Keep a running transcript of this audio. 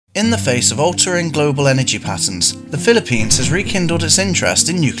In the face of altering global energy patterns, the Philippines has rekindled its interest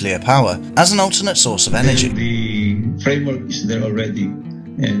in nuclear power as an alternate source of energy. The framework is there already,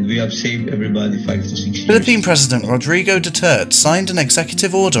 and we have saved everybody 5 to 6 years. Philippine President Rodrigo Duterte signed an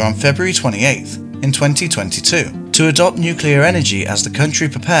executive order on February 28th in 2022 to adopt nuclear energy as the country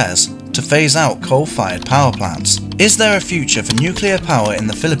prepares to phase out coal-fired power plants. Is there a future for nuclear power in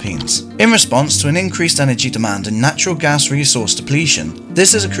the Philippines? In response to an increased energy demand and natural gas resource depletion,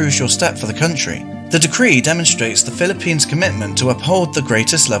 this is a crucial step for the country. The decree demonstrates the Philippines' commitment to uphold the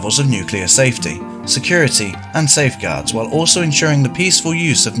greatest levels of nuclear safety, security, and safeguards while also ensuring the peaceful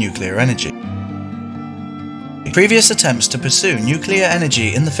use of nuclear energy. Previous attempts to pursue nuclear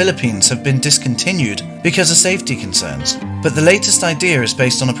energy in the Philippines have been discontinued because of safety concerns, but the latest idea is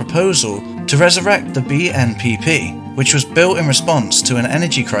based on a proposal to resurrect the BNPP, which was built in response to an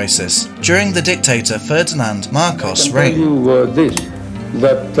energy crisis during the dictator Ferdinand Marcos' reign. I can tell you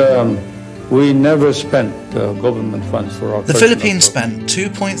that we never spent government funds for our... The Philippines spent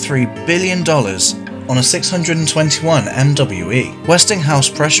 $2.3 billion on a 621 MWE Westinghouse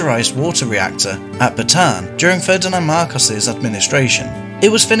pressurized water reactor at Bataan during Ferdinand Marcos' administration.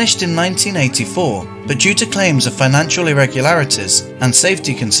 It was finished in 1984, but due to claims of financial irregularities and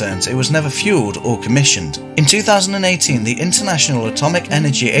safety concerns, it was never fueled or commissioned. In 2018, the International Atomic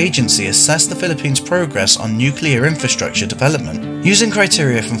Energy Agency assessed the Philippines' progress on nuclear infrastructure development, using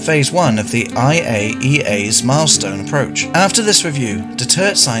criteria from Phase 1 of the IAEA's milestone approach. After this review,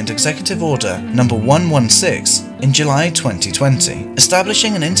 Duterte signed Executive Order No. 116 in July 2020,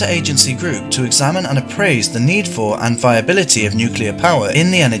 establishing an interagency group to examine and appraise the need for and viability of nuclear power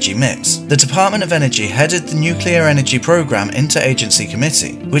in the energy mix. The Department of Energy headed the Nuclear Energy Program Interagency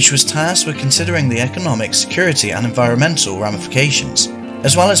Committee, which was tasked with considering the economic, security and environmental ramifications,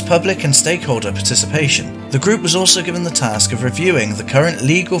 as well as public and stakeholder participation. The group was also given the task of reviewing the current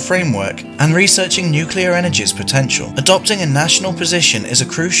legal framework and researching nuclear energy's potential. Adopting a national position is a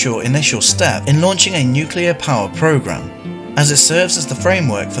crucial initial step in launching a nuclear power program, as it serves as the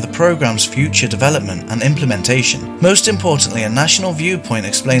framework for the program's future development and implementation. Most importantly, a national viewpoint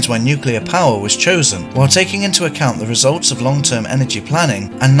explains why nuclear power was chosen, while taking into account the results of long-term energy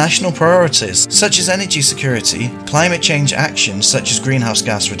planning and national priorities such as energy security, climate change actions such as greenhouse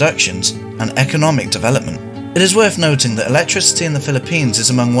gas reductions, and economic development. It is worth noting that electricity in the Philippines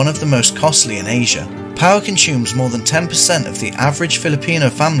is among one of the most costly in Asia. Power consumes more than 10% of the average Filipino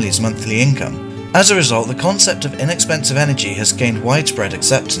family's monthly income. As a result, the concept of inexpensive energy has gained widespread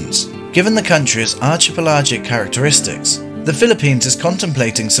acceptance. Given the country's archipelagic characteristics, the Philippines is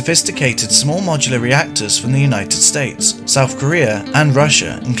contemplating sophisticated small modular reactors from the United States, South Korea, and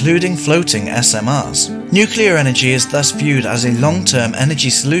Russia, including floating SMRs. Nuclear energy is thus viewed as a long-term energy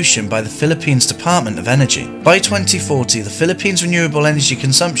solution by the Philippines Department of Energy. By 2040, the Philippines' renewable energy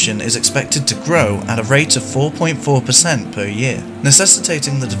consumption is expected to grow at a rate of 4.4% per year,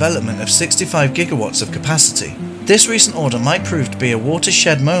 necessitating the development of 65 gigawatts of capacity. This recent order might prove to be a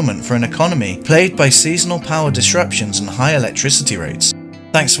watershed moment for an economy plagued by seasonal power disruptions and high electricity rates.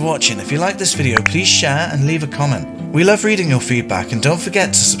 Thanks for watching. If you like this video, please share and leave a comment. We love reading your feedback, and don't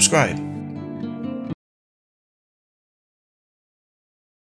forget to subscribe.